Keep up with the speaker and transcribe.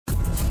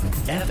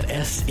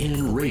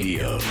FSN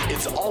Radio.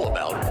 It's all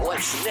about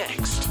what's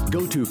next.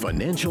 Go to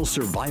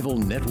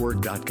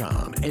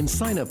financialsurvivalnetwork.com and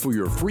sign up for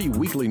your free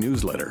weekly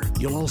newsletter.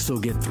 You'll also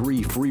get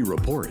 3 free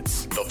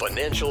reports. The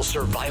Financial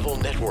Survival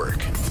Network.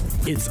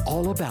 It's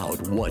all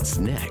about what's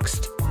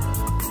next.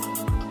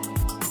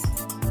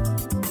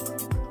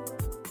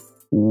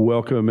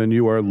 Welcome, and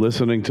you are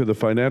listening to the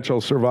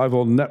Financial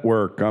Survival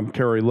Network. I'm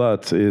Kerry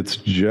Lutz. It's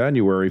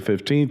January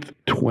 15th,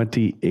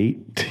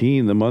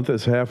 2018. The month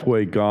is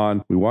halfway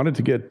gone. We wanted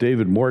to get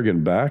David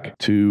Morgan back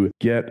to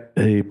get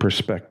a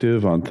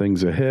perspective on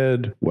things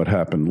ahead, what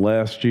happened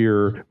last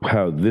year,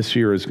 how this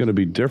year is going to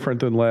be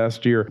different than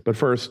last year. But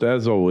first,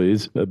 as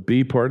always,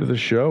 be part of the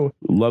show.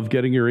 Love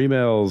getting your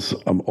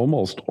emails. I'm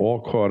almost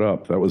all caught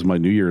up. That was my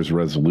New Year's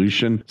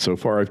resolution. So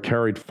far, I've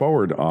carried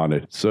forward on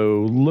it.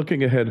 So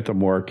looking ahead at the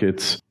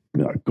markets,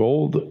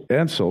 gold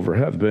and silver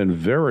have been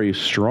very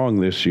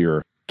strong this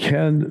year.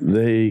 Can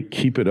they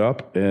keep it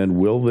up, and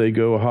will they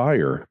go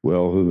higher?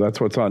 Well, that's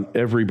what's on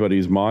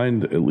everybody's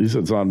mind. At least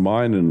it's on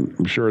mine, and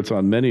I'm sure it's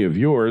on many of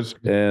yours.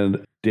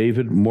 And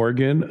David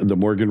Morgan,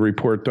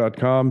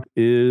 themorganreport.com,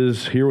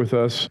 is here with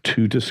us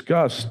to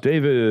discuss.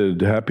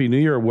 David, Happy New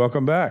Year.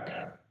 Welcome back.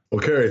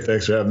 Well, Kerry,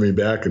 thanks for having me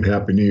back, and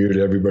Happy New Year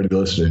to everybody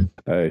listening.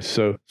 Hey,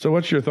 so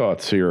what's your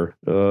thoughts here?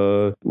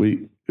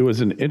 It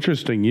was an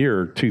interesting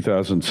year,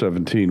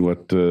 2017,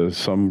 what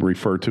some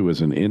refer to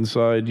as an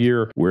inside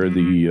year, where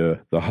the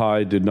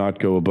high did not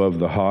go above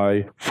the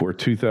high for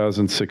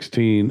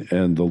 2016,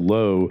 and the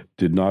low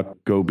did not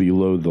go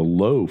below the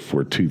low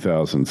for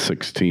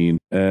 2016,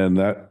 and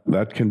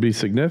that can be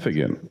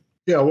significant.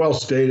 Yeah, well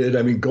stated.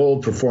 I mean,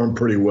 gold performed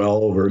pretty well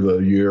over the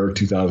year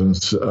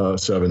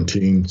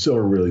 2017.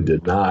 Silver really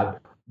did not.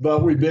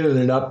 But we've been in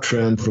an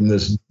uptrend from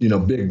this,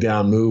 big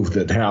down move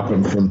that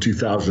happened from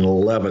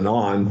 2011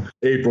 on,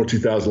 April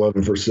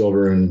 2011 for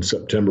silver and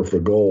September for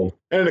gold.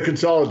 And the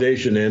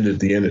consolidation ended at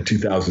the end of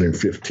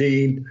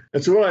 2015.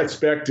 And so what I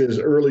expect is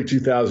early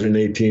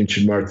 2018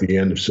 should mark the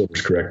end of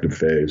silver's corrective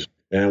phase.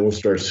 And we'll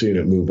start seeing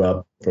it move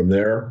up from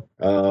there.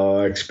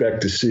 I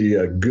expect to see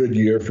a good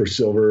year for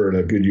silver and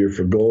a good year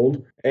for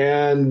gold.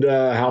 And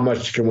how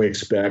much can we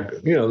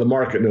expect? The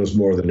market knows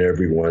more than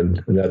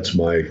everyone. And that's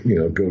my,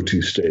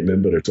 go-to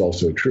statement, but it's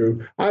also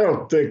true. I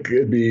don't think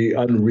it'd be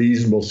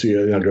unreasonable to see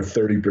a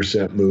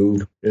 30%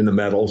 move in the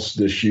metals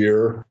this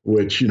year,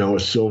 which,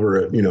 is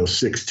silver at,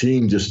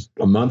 16 just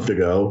a month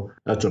ago.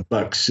 That's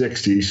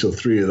 $1.60. So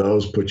 3 of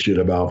those put you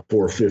at about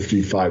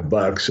 $4.55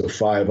 bucks. So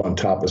 5 on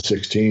top of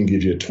 16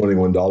 gives you a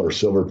 $21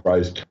 silver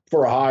price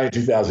for a high in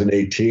 2018.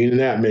 And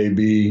that may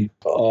be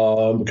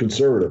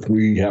conservative.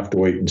 We have to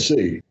wait and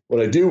see.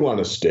 What I do want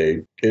to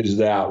state is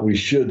that we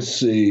should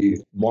see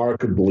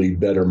markedly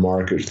better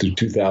markets through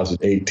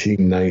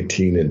 2018,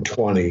 19, and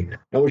 20.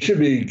 And we should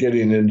be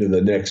getting into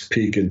the next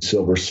peak in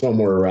silver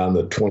somewhere around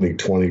the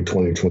 2020,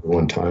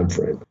 2021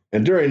 timeframe.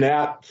 And during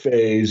that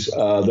phase,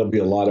 there'll be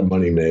a lot of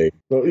money made.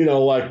 But,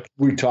 like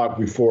we talked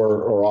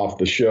before or off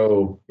the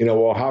show,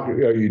 well, how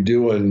are you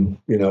doing,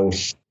 and,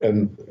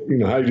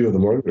 how are you doing the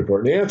Morgan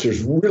Report? And the answer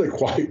is really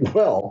quite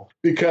well,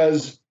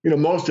 because,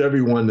 most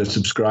everyone that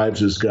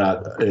subscribes has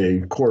got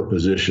a core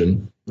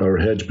position or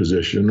a hedge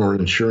position or an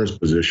insurance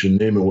position,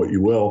 name it what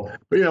you will.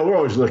 But, we're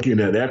always looking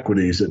at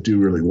equities that do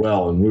really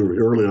well. And we were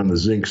early on the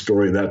zinc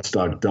story. That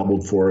stock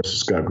doubled for us.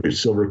 It's got great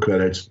silver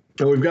credits.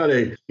 And we've got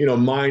a,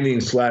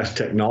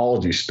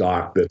 mining/technology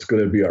stock that's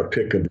going to be our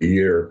pick of the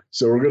year.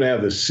 So we're going to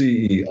have the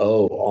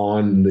CEO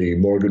on the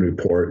Morgan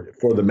Report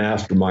for the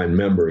Mastermind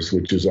members,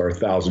 which is our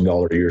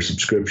 $1,000 a year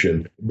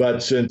subscription.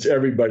 But since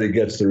everybody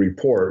gets the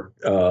report,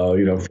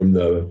 from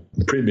the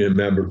premium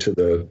member to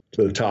the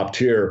top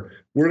tier,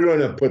 we're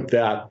going to put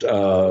that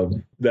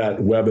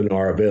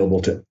webinar available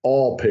to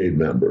all paid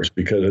members,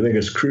 because I think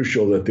it's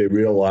crucial that they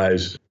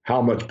realize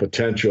how much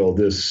potential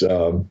this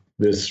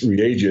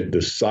reagent,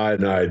 this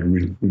cyanide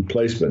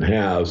replacement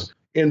has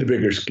in the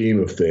bigger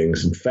scheme of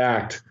things. In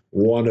fact,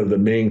 one of the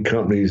main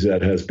companies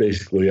that has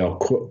basically,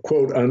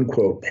 quote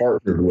unquote,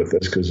 partnered with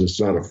us, because it's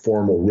not a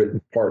formal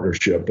written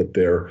partnership, but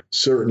they're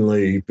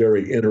certainly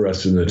very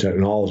interested in the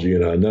technology,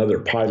 and another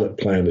pilot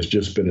plan has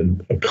just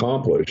been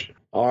accomplished,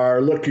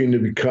 are looking to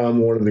become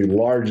one of the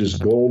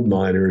largest gold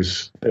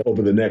miners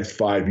over the next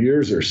 5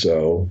 years or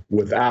so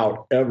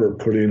without ever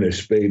putting a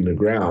spade in the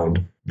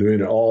ground, doing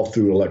it all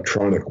through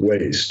electronic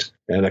waste.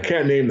 And I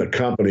can't name the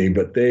company,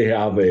 but they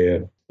have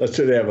let's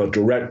say they have a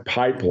direct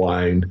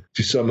pipeline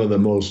to some of the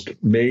most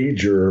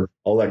major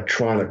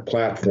electronic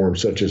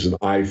platforms, such as an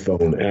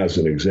iPhone, as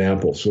an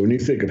example. So when you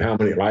think of how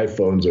many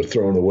iPhones are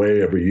thrown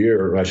away every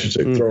year, or I should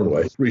say thrown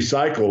away,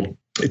 recycled,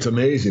 it's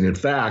amazing. In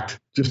fact,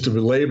 just to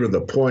belabor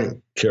the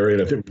point, Kerry,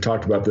 and I think we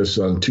talked about this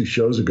on 2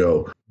 shows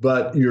ago,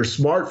 but your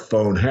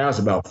smartphone has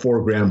about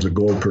 4 grams of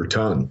gold per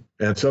ton.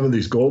 And some of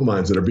these gold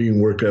mines that are being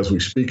worked as we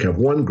speak have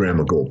 1 gram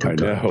of gold per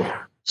ton. I know.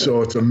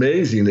 So it's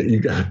amazing that you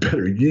got a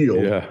better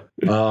yield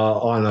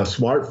on a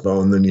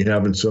smartphone than you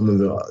have in some of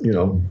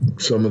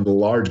the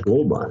large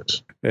gold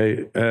mines.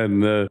 Hey,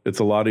 and it's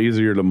a lot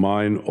easier to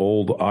mine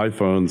old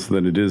iPhones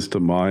than it is to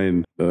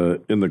mine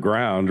in the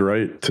ground,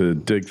 right? To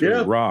dig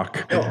through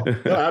rock. No,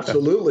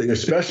 absolutely,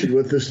 especially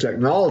with this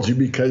technology,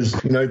 because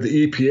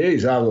the EPA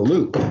is out of the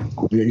loop.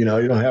 You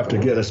don't have to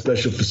get a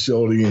special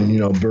facility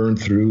and burn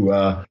through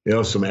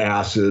some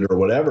acid or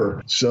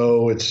whatever.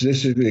 So it's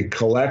just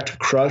collect,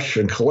 crush,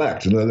 and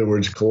collect. In other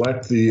words,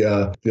 collect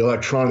the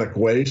electronic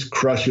waste,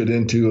 crush it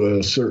into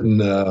a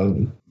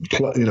certain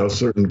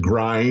certain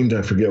grind.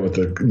 I forget what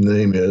the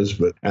name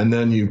is, and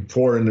then you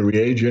pour in the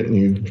reagent and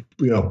you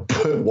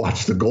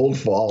watch the gold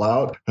fall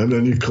out, and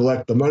then you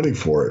collect the money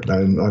for it.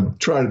 And I'm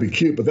trying to be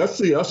cute, but that's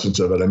the essence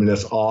of it. I mean,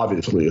 that's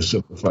obviously a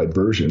simplified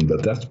version,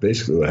 but that's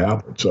basically what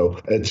happened. So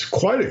it's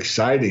quite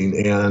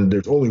exciting, and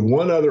there's only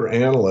one other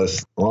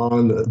analyst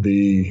on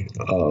the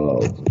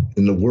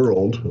in the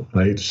world,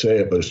 I hate to say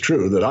it, but it's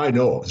true, that I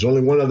know of. There's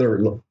only one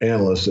other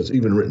analyst that's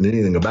even written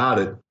anything about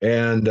it,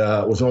 and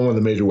it was on one of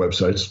the major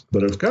websites,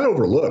 but it was kind of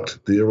overlooked.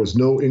 There was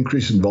no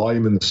increase in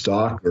volume in the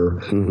stock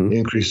or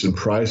increase in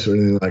price or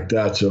anything like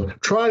that. So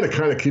trying to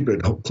kind of keep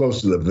it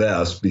close to the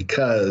vest,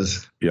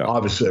 because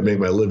obviously I make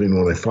my living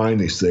when I find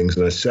these things,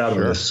 and I sat on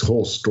this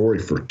whole story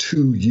for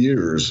 2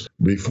 years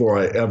before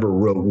I ever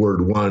wrote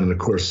word one. And of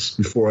course,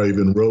 before I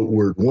even wrote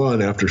word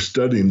one, after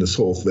studying this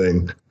whole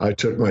thing, I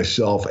took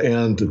myself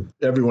and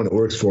everyone that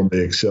works for me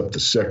except the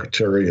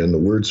secretary and the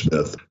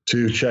wordsmith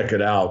to check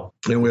it out.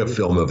 And we have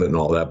film of it and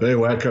all that. But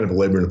anyway, I kind of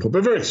labored in the point,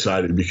 but very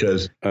excited,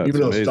 because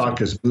even though stock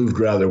has moved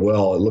rather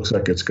well, it looks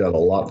like it's got a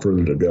lot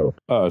further to go.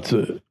 It's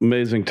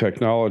amazing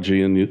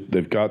technology, and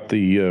they've got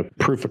the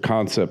proof of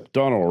concept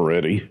done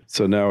already.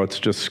 So now it's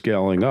just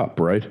scaling up,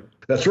 right?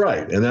 That's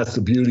right. And that's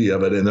the beauty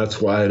of it. And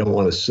that's why I don't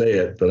want to say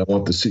it, but I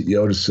want the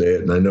CEO to say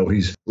it. And I know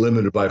he's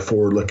limited by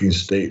forward-looking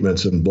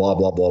statements and blah,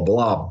 blah, blah,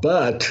 blah.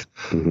 But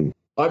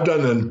I've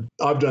done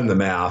the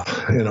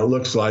math, and it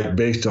looks like,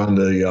 based on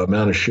the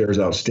amount of shares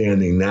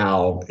outstanding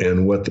now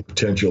and what the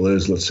potential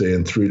is, let's say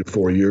in 3 to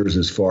 4 years,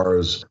 as far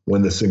as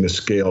when this thing is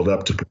scaled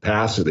up to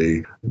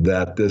capacity,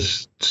 that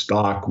this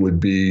stock would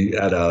be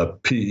at a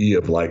PE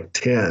of like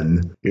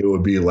 10. It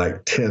would be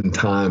like 10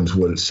 times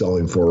what it's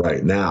selling for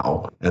right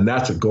now. And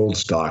that's a gold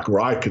stock, or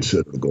I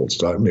consider a gold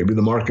stock. Maybe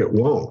the market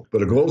won't,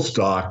 but a gold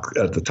stock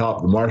at the top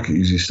of the market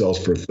usually sells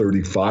for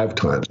 35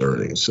 times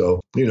earnings.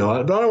 So, I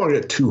don't want to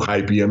get too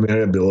hypey. I mean, I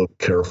got to be a little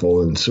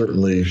careful, and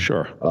certainly,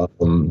 but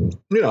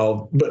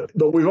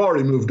we've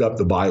already moved up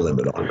the buy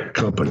limit on the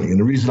company. And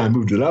the reason I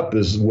moved it up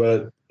is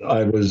what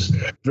I was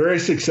very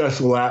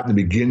successful at in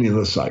the beginning of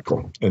the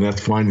cycle, and that's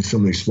finding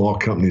some of these small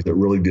companies that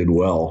really did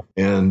well.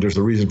 And there's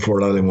a reason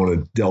for it. I didn't want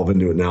to delve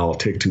into it now. It'll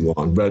take too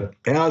long. But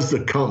as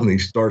the company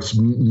starts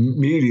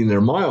meeting their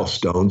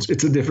milestones,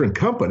 it's a different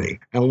company.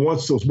 And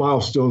once those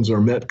milestones are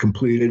met,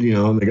 completed,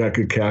 and they got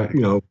good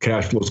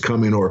cash flows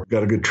coming, or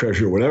got a good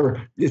treasury or whatever,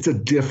 it's a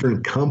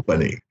different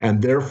company.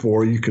 And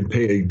therefore, you can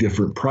pay a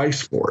different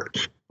price for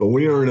it. But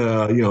when you're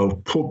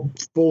in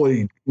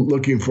fully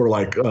looking for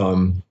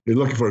you're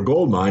looking for a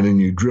gold mine,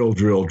 and you drill,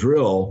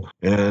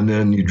 and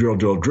then you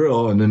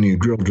drill, and then you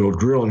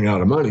drill, and you're out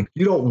of money.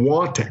 You don't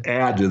want to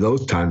add to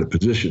those kind of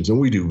positions. And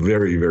we do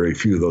very, very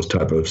few of those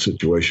type of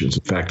situations.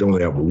 In fact, I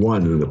only have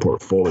one in the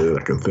portfolio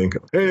that I can think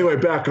of. Anyway,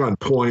 back on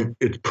point,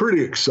 it's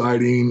pretty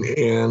exciting,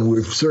 and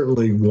we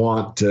certainly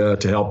want to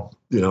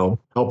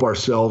help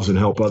ourselves and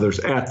help others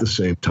at the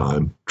same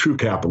time. True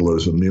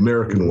capitalism, the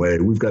American way.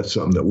 We've got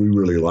something that we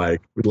really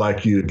like. We'd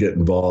like you to get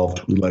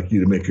involved. We'd like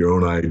you to make your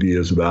own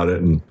ideas about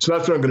it. And so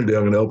that's what I'm going to do.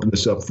 I'm going to open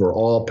this up for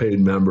all paid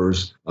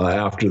members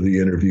after the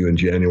interview in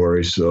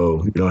January.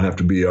 So you don't have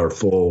to be our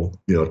full,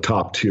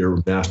 top tier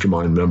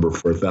mastermind member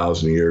for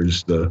 1,000 a year.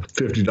 Just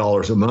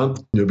 $50 a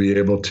month. You'll be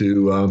able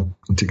to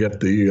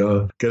get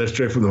it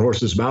straight from the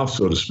horse's mouth,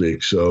 so to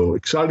speak. So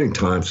exciting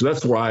time. So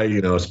that's why,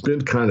 it's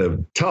been kind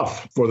of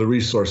tough for the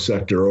resource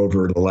sector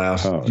over the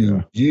last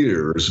few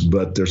years,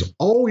 but there's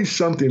always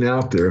something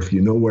out there if you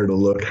know where to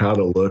look, how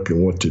to look,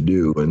 and what to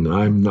do. And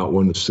I'm not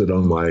one to sit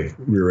on my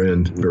rear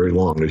end very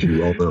long, as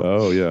you all know.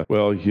 Oh, yeah.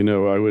 Well,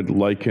 I would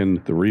liken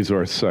the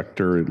resource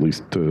sector, at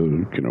least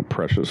to,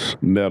 precious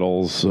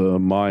metals,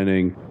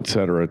 mining, et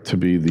cetera, to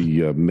be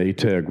the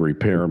Maytag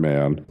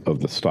repairman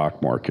of the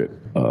stock market.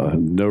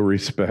 No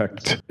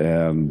respect,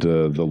 and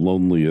the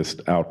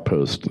loneliest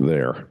outpost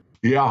there.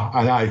 Yeah,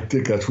 and I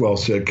think that's well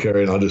said,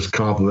 Kerry, and I'll just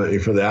compliment you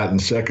for that.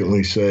 And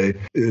secondly, say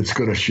it's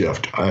going to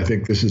shift. I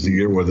think this is the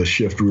year where the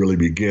shift really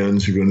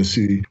begins. You're going to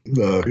see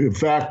the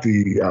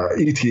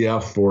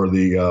ETF for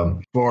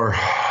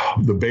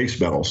the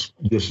base metals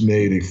just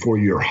made a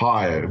 4-year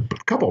high a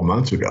couple of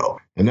months ago.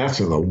 And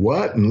that's a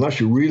what? Unless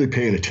you're really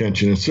paying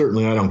attention. And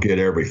certainly I don't get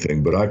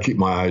everything, but I keep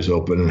my eyes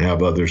open and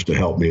have others to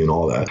help me and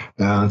all that.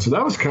 And so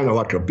that was kind of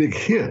like a big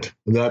hint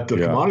that the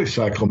commodity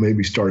cycle may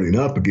be starting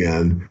up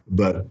again,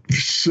 but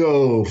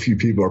so few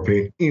people are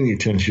paying any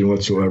attention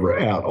whatsoever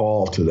at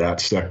all to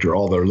that sector.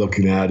 All they're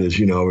looking at is,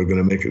 we're going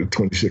to make it at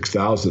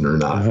 26,000 or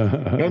not.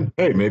 And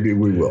hey, maybe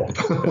we will.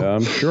 Yeah,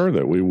 I'm sure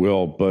that we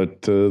will,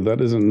 but that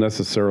isn't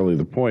necessarily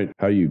the point.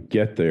 How you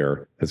get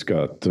there has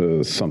got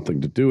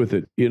something to do with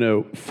it.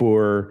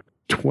 For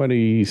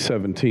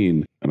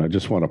 2017, and I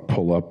just want to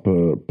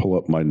pull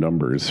up my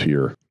numbers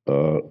here.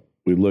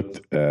 We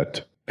looked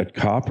at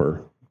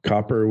copper.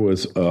 Copper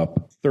was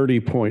up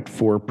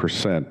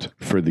 30.4%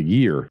 for the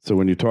year. So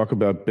when you talk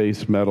about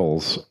base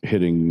metals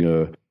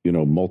hitting,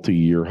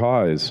 multi-year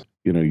highs,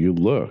 you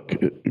look,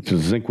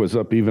 zinc was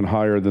up even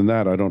higher than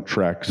that. I don't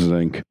track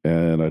zinc,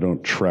 and I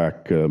don't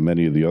track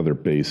many of the other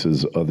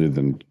bases other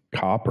than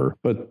copper,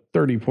 but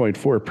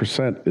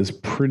 30.4% is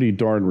pretty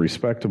darn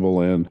respectable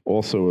and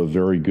also a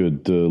very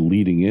good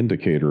leading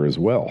indicator as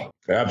well.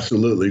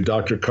 Absolutely.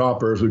 Dr.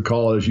 Copper, as we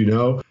call it, as you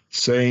know,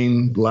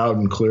 saying loud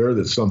and clear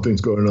that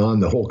something's going on in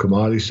the whole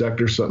commodity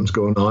sector, something's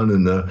going on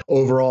in the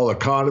overall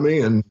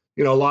economy. And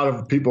a lot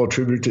of people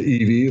attribute it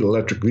to EV,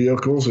 electric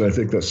vehicles, and I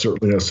think that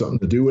certainly has something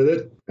to do with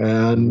it.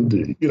 And,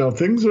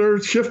 things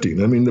are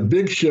shifting. I mean, the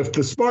big shift,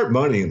 the smart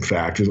money, in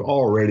fact, has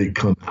already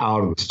come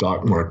out of the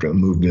stock market and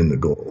moved into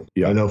gold.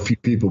 Yeah. I know few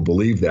people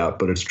believe that,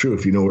 but it's true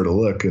if you know where to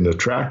look and to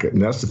track it.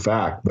 And that's the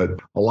fact. But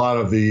a lot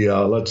of the,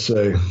 let's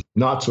say,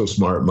 not so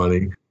smart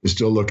money is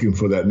still looking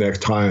for that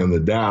next high on the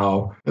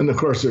Dow. And of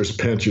course, there's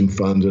pension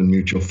funds and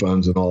mutual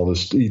funds and all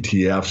this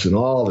ETFs and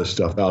all this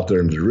stuff out there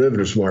in the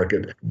derivatives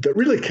market that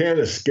really can't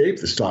escape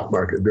the stock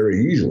market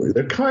very easily.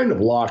 They're kind of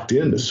locked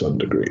in to some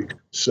degree.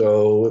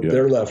 So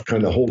they're left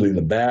kind of holding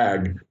the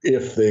bag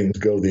if things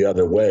go the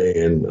other way.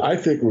 And I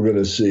think we're going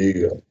to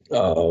see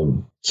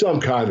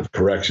some kind of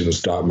correction in the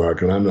stock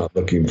market. I'm not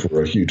looking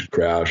for a huge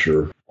crash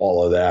or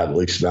all of that, at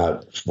least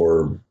not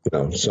for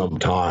some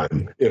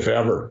time, if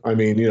ever. I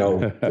mean,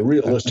 the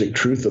realistic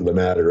truth of the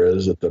matter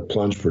is that the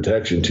plunge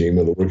protection team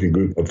of the Working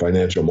Group of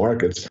Financial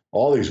Markets,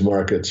 all these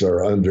markets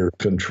are under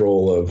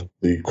control of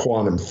the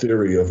quantum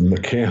theory of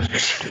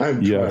mechanics.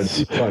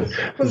 Yes. But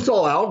it's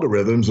all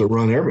algorithms that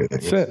run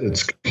everything.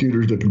 It's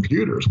computers to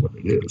computers, what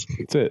it is.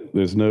 That's it.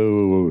 There's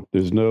no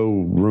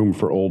room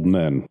for old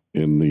men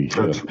in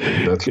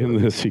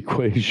this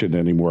equation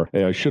anymore.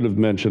 Hey, I should have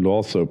mentioned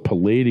also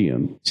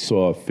Palladium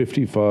saw a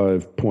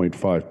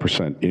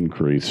 55.5%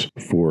 increase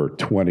for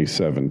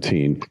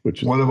 2017,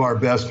 which is one of our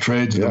best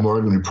trades in the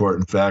Morgan report.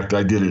 In fact,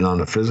 I did it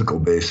on a physical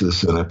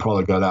basis, and I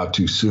probably got out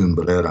too soon,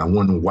 but I had a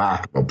one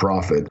whack of a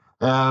profit.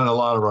 And a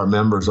lot of our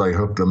members, I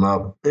hooked them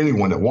up.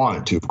 Anyone that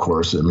wanted to, of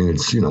course. I mean,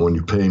 it's, when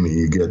you pay me,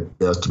 you get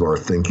best of our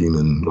thinking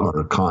and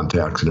our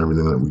contacts and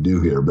everything that we do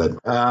here.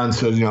 And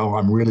said,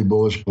 I'm really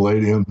bullish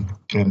Palladium.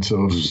 And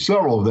so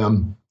several of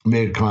them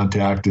made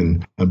contact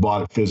and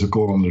bought it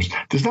physical. And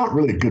there's not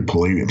really a good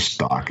Palladium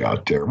stock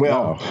out there.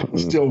 Well,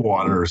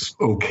 Stillwater is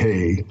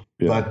okay.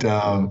 Yeah.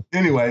 But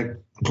anyway,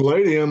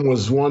 Palladium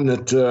was one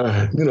that,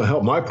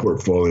 helped my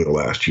portfolio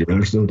last year.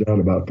 There's no doubt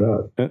about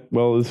that.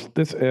 Well,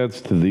 this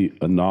adds to the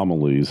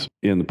anomalies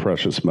in the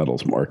precious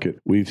metals market.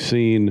 We've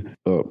seen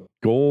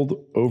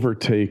gold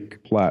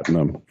overtake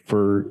platinum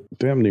for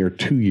damn near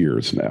 2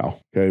 years now,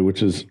 okay,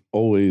 which is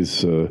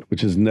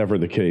never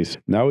the case.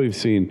 Now we've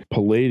seen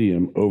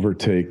Palladium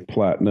overtake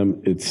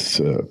platinum. It's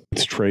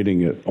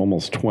trading at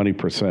almost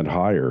 20%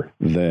 higher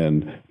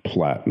than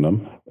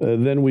platinum.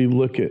 Then we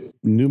look at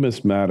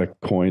numismatic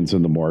coins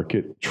in the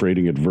market,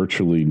 trading at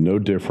virtually no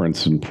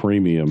difference in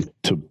premium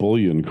to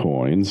bullion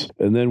coins.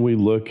 And then we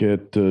look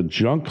at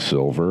junk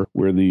silver,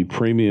 where the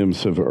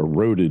premiums have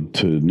eroded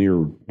to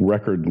near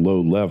record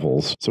low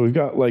levels. So we've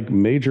got like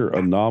major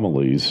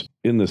anomalies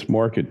in this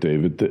market,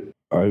 David, that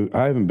I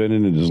haven't been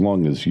in it as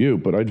long as you,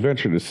 but I'd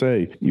venture to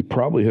say you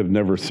probably have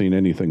never seen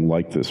anything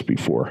like this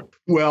before.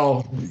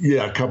 Well,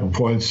 yeah, a couple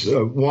points.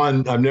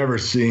 One, I've never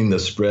seen the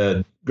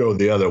spread go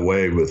the other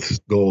way with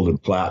gold and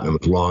platinum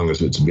as long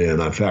as it's been.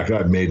 In fact,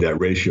 I've made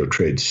that ratio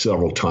trade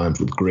several times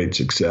with great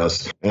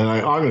success. And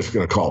I'm just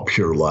going to call it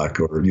pure luck,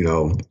 or, I'm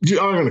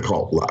going to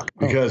call it luck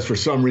because for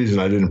some reason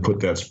I didn't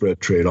put that spread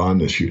trade on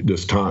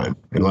this time.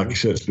 And like you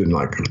said, it's been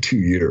like 2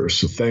 years.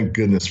 So thank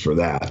goodness for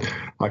that.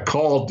 I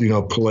called,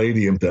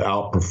 Palladium to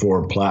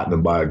outperform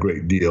platinum by a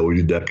great deal. We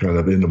did that kind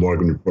of in the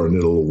Morgan report and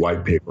did a little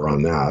white paper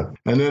on that.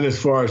 And then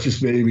as far as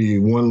just maybe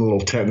one little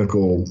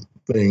technical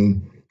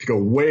thing, to go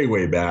way,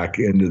 way back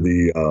into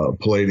the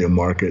Palladium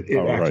market, it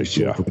actually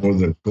sold for more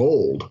than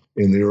gold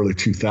in the early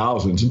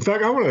 2000s. In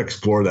fact, I want to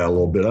explore that a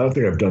little bit. I don't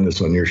think I've done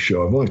this on your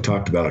show. I've only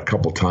talked about it a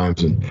couple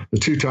times. And the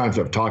 2 times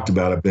I've talked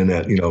about it, I've been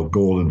at,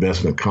 gold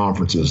investment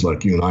conferences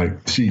like you and I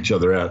see each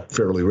other at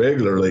fairly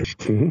regularly.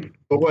 Mm-hmm.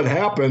 But what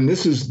happened,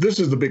 this is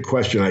the big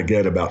question I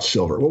get about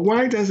silver. Well,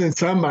 why doesn't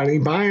somebody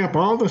buy up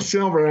all the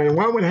silver? And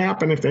what would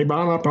happen if they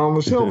bought up all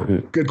the silver?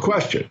 Good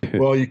question.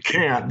 Well, you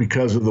can't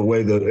because of the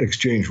way the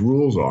exchange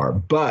rules are.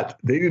 But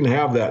they didn't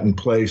have that in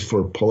place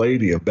for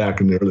palladium back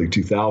in the early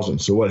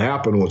 2000s. So what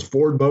happened was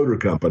Ford Motor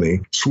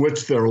Company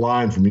switched their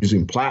line from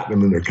using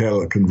platinum in their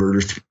catalytic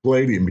converters to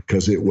palladium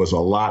because it was a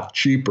lot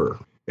cheaper.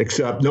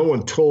 Except no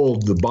one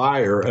told the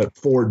buyer at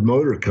Ford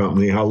Motor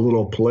Company how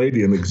little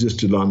palladium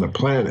existed on the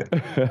planet.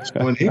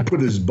 So when he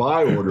put his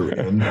buy order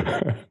in,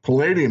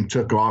 palladium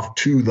took off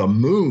to the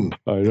moon.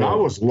 And I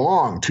was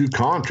long 2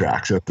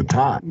 contracts at the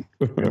time.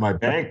 And my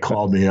bank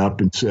called me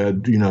up and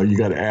said, you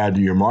got to add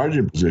to your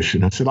margin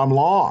position. I said, I'm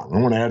long. I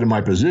want to add to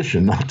my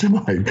position, not to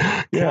my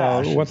cash.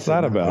 Yeah, what's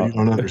that about? You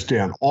don't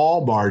understand.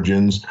 All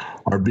margins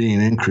are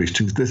being increased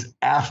to this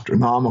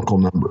astronomical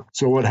number.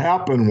 So what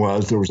happened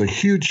was there was a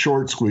huge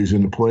short squeeze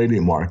in the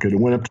palladium market. It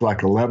went up to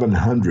like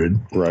 1,100.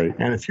 Right.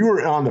 And if you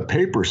were on the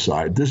paper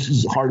side, this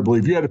is hard to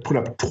believe, you had to put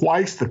up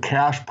twice the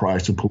cash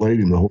price of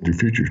palladium to hold your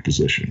futures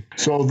position.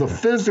 So the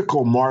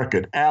physical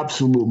market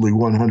absolutely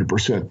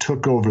 100%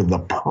 took over the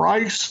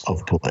price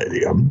of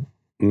palladium.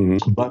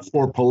 Mm-hmm. But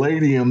for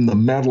palladium, the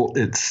metal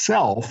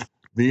itself,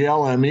 the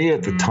LME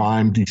at the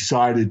time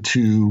decided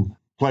to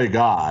play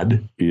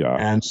God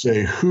and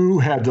say who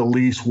had to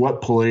lease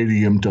what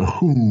palladium to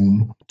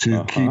whom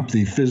to keep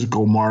the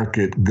physical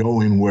market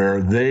going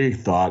where they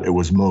thought it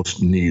was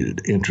most needed.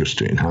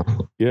 Interesting, huh?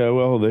 Yeah,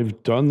 well,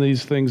 they've done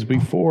these things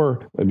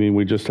before. I mean,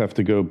 we just have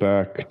to go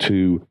back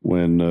to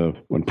when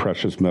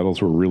precious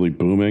metals were really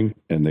booming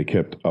and they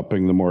kept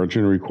upping the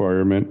margin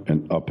requirement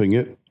and upping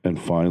it and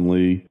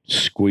finally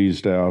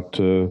squeezed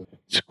the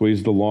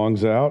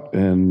longs out,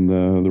 and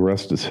the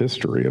rest is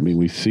history. I mean,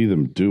 we see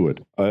them do it.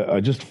 I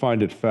just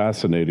find it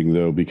fascinating,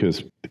 though,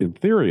 because in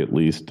theory, at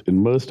least,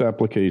 in most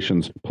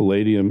applications,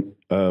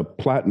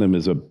 platinum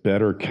is a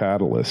better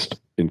catalyst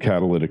in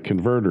catalytic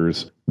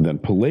converters than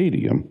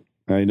palladium.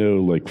 I know,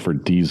 like for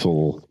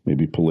diesel,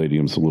 maybe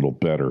palladium's a little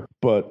better,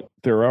 but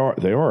they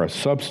are a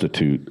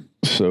substitute.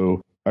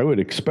 So I would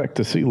expect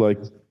to see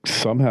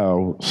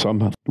somehow,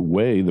 some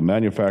way, the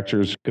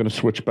manufacturer's going to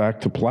switch back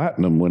to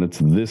platinum when it's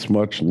this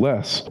much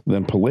less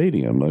than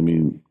palladium. I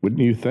mean, wouldn't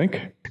you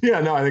think?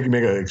 Yeah, no, I think you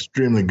make an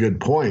extremely good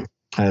point.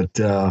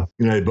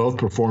 They both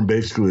perform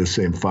basically the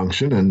same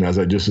function. And as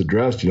I just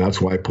addressed,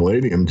 that's why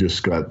palladium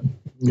just got,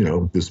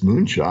 this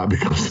moonshot,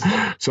 because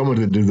someone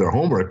didn't do their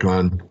homework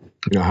on,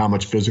 how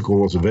much physical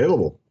was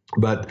available.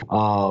 But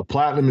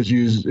platinum is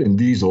used in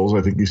diesels.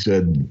 I think you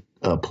said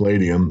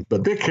palladium,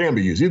 but they can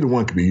be used. Either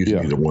one can be used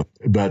in either one.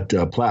 But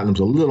platinum's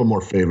a little more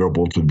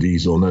favorable to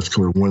diesel, and that's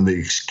sort of one of the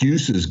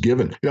excuses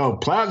given.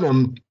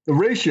 Platinum, the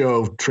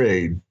ratio of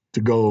trade to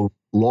go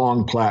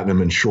long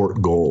platinum and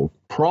short gold,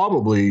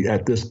 probably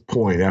at this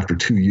point, after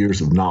 2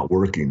 years of not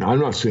working, I'm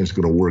not saying it's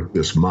going to work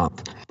this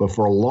month, but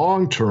for a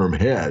long-term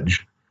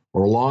hedge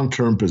or a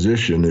long-term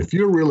position, if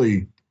you're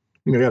really,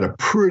 got a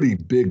pretty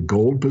big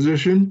gold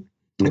position,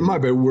 it might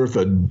be worth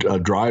a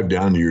drive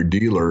down to your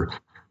dealer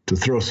to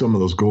throw some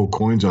of those gold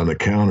coins on the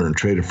counter and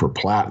trade it for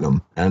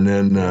platinum. And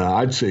then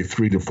I'd say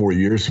 3 to 4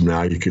 years from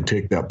now, you could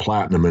take that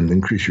platinum and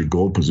increase your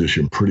gold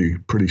position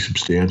pretty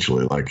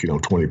substantially,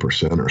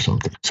 20% or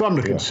something.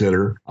 Something to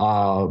consider.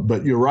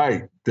 But you're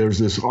right. There's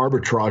this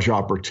arbitrage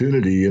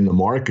opportunity in the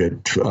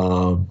market,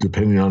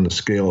 depending on the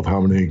scale of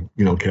how many,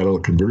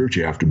 catalytic converters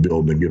you have to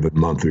build in a given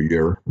month or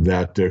year,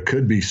 that there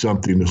could be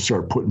something to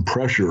start putting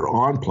pressure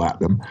on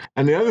platinum.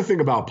 And the other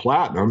thing about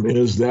platinum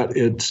is that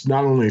it's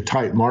not only a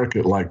tight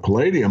market like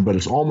palladium, but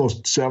it's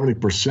almost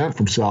 70%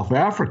 from South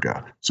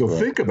Africa. So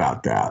think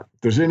about that.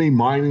 If there's any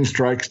mining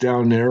strikes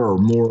down there or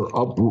more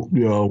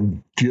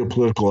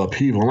geopolitical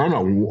upheaval, and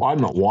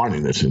I'm not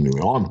wanting this anyway.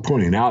 All I'm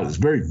pointing out is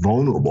very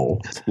vulnerable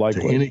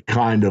to any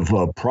kind of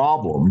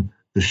problem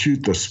to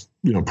shoot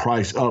the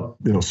price up,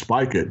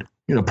 spike it,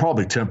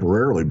 probably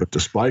temporarily, but to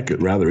spike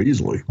it rather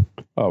easily.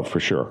 Oh, for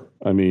sure.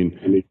 I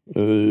mean,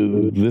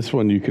 this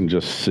one you can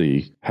just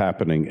see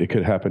happening. It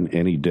could happen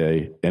any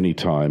day,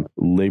 anytime.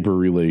 Labor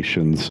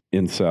relations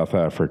in South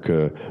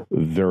Africa,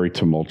 very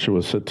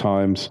tumultuous at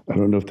times. I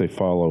don't know if they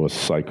follow a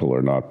cycle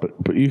or not,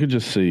 but you could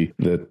just see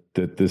that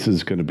this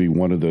is going to be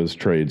one of those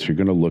trades you're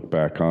going to look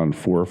back on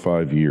 4 or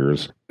 5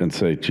 years and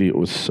say, gee, it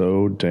was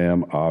so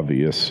damn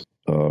obvious.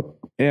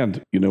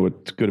 And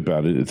what's good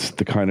about it, it's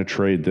the kind of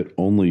trade that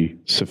only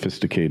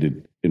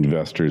sophisticated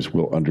investors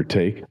will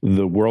undertake.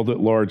 The world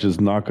at large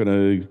is not going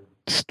to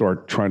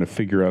start trying to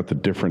figure out the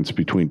difference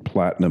between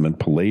platinum and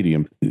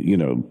palladium.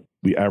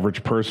 The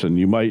average person,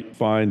 you might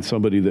find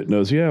somebody that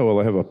knows, I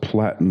have a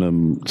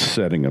platinum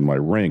setting on my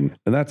ring.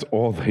 And that's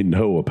all they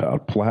know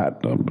about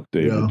platinum,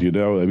 David.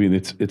 Yeah. I mean,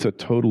 it's a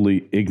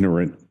totally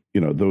ignorant,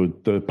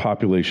 the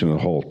population as a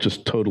whole,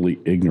 just totally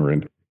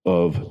ignorant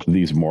of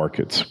these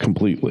markets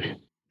completely.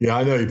 Yeah,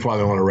 I know you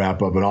probably want to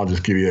wrap up, and I'll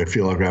just give you, I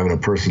feel like I'm having a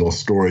personal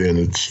story, and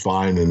it's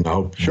fine, and I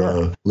hope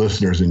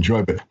listeners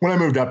enjoy. But when I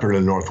moved up here to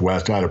the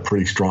Northwest, I had a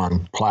pretty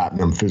strong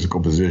platinum physical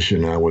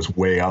position. I was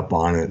way up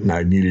on it, and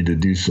I needed to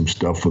do some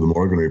stuff for the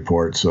Morgan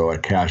Report, so I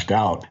cashed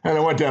out. And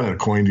I went down to a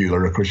coin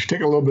dealer. Of course, you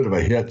take a little bit of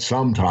a hit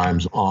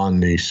sometimes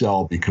on the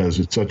sell because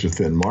it's such a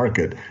thin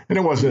market, and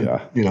it wasn't,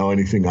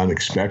 anything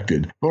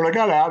unexpected. But when I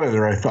got out of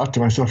there, I thought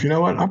to myself, you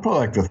know what? I'm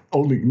probably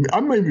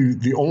I'm maybe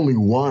the only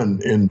one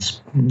in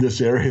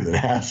this area that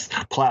has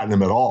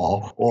platinum at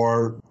all,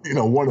 or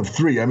one of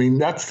three. I mean,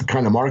 that's the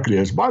kind of market it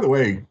is. By the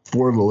way,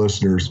 for the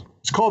listeners,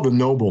 it's called the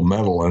noble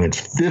metal, and it's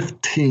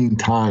 15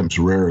 times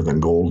rarer than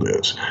gold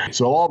is.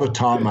 So all the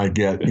time I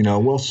get,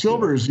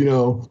 silver's,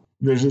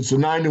 it's a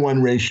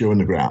 9-to-1 ratio in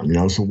the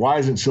ground, so why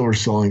isn't silver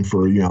selling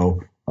for,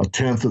 a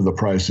tenth of the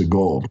price of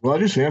gold? Well, I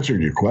just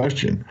answered your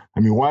question. I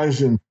mean, why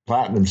isn't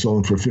platinum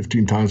selling for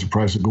 15 times the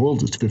price of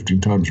gold? It's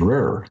 15 times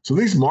rarer. So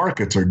these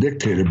markets are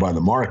dictated by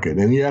the market.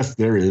 And yes,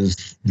 there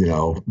is,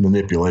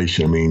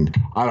 manipulation. I mean,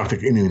 I don't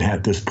think anyone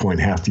at this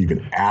point has to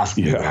even ask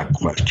me that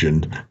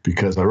question,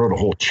 because I wrote a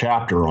whole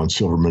chapter on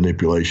silver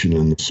manipulation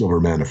in the Silver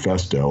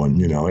Manifesto,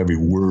 and, every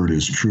word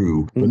is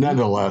true. But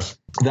nonetheless,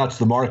 that's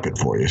the market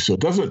for you. So it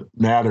doesn't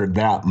matter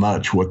that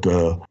much what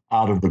the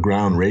out of the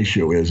ground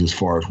ratio is as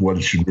far as what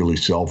it should really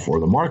sell for.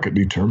 The market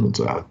determines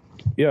that.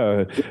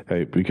 Yeah.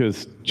 Hey,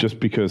 because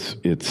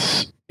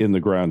it's in the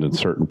ground in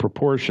certain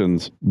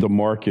proportions, the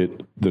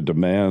market, the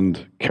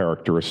demand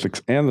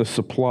characteristics, and the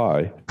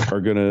supply are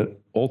going to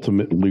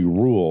ultimately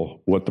rule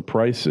what the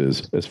price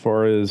is as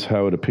far as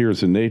how it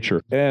appears in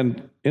nature.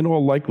 And in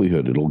all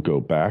likelihood, it'll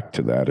go back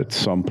to that at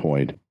some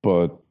point.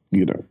 But,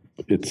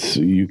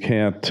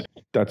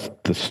 that's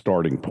the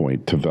starting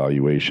point to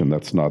valuation.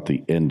 That's not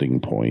the ending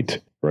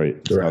point. Right.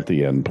 It's not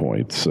the end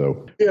point.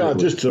 So,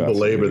 just to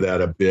belabor that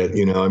a bit,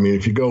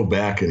 if you go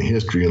back in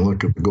history and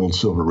look at the gold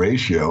silver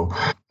ratio,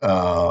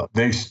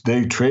 they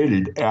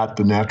traded at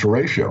the natural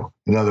ratio.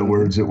 In other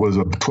words, it was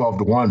a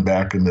 12-to-1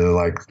 back in the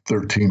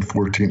 13th,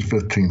 14th,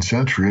 15th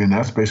century. And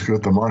that's basically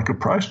what the market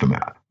priced them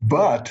at.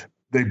 But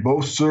they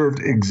both served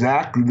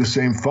exactly the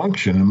same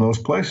function in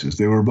most places.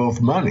 They were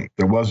both money.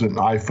 There wasn't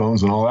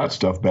iPhones and all that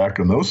stuff back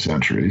in those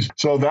centuries.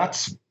 So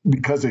that's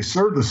because they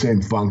served the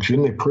same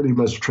function. They pretty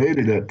much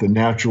traded at the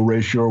natural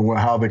ratio or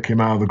how they came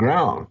out of the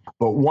ground.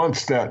 But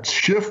once that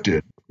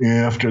shifted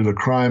after the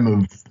crime of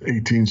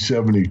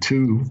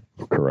 1872,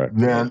 correct,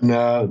 then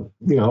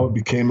it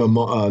became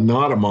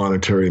not a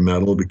monetary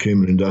metal. It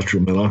became an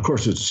industrial metal. Of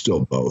course, it's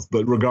still both,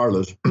 but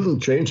regardless,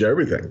 changed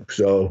everything.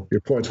 So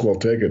your point's well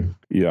taken.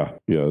 Yeah,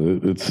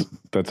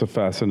 that's a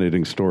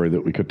fascinating story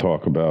that we could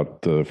talk about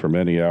for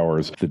many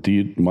hours. The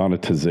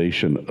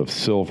demonetization of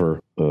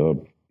silver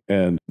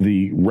and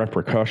the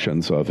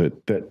repercussions of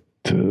it that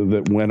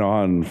went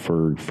on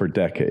for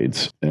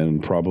decades,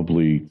 and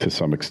probably to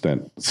some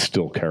extent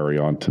still carry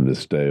on to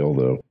this day,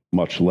 although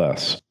much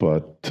less.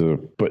 But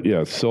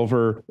yeah,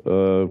 silver,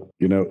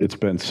 it's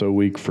been so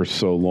weak for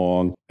so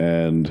long.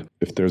 And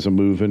if there's a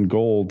move in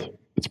gold,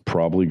 it's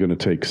probably going to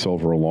take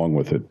silver along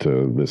with it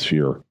this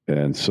year.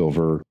 And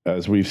silver,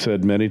 as we've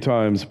said many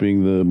times,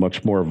 being the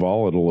much more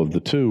volatile of the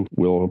two,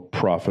 will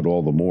profit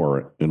all the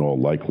more in all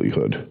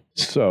likelihood.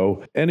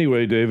 So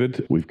anyway,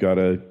 David, we've got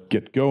to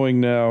get going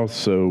now.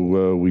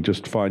 So we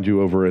just find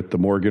you over at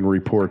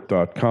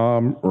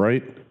themorganreport.com,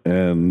 right?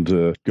 And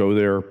go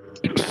there,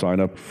 sign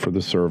up for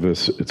the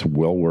service. It's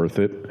well worth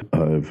it.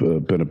 I've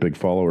been a big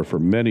follower for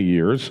many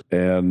years.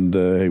 And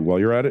hey, while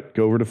you're at it,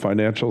 go over to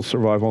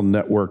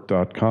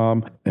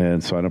financialsurvivalnetwork.com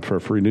and sign up for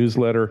a free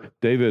newsletter.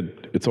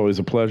 David, it's always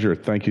a pleasure.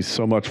 Thank you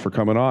so much for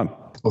coming on.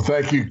 Well,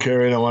 thank you,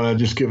 Kerry. And I want to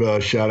just give a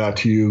shout out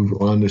to you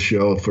on the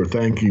show for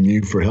thanking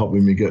you for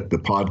helping me get the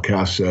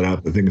podcast set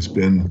up. I think it's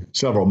been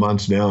several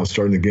months now. It's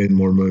starting to gain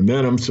more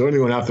momentum. So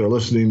anyone out there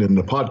listening in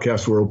the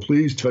podcast world,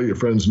 please tell your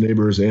friends,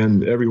 neighbors,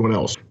 and everyone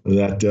else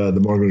that the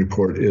Morgan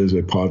Report is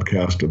a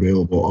podcast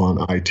available on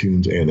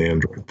iTunes and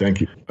Android.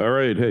 Thank you. All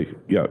right. Hey,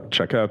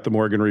 check out the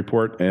Morgan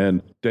Report. And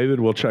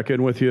David, we'll check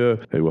in with you.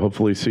 Hey, we'll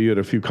hopefully see you at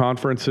a few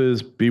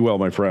conferences. Be well,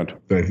 my friend.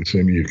 Thank you.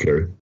 Same to you,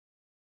 Kerry.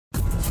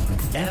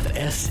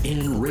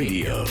 FSN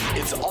Radio.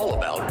 It's all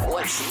about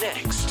what's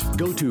next.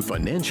 Go to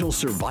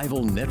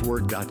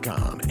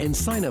financialsurvivalnetwork.com and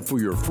sign up for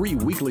your free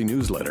weekly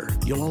newsletter.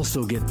 You'll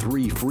also get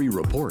 3 free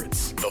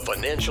reports. The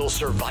Financial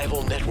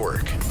Survival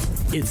Network.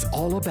 It's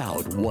all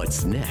about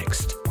what's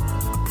next.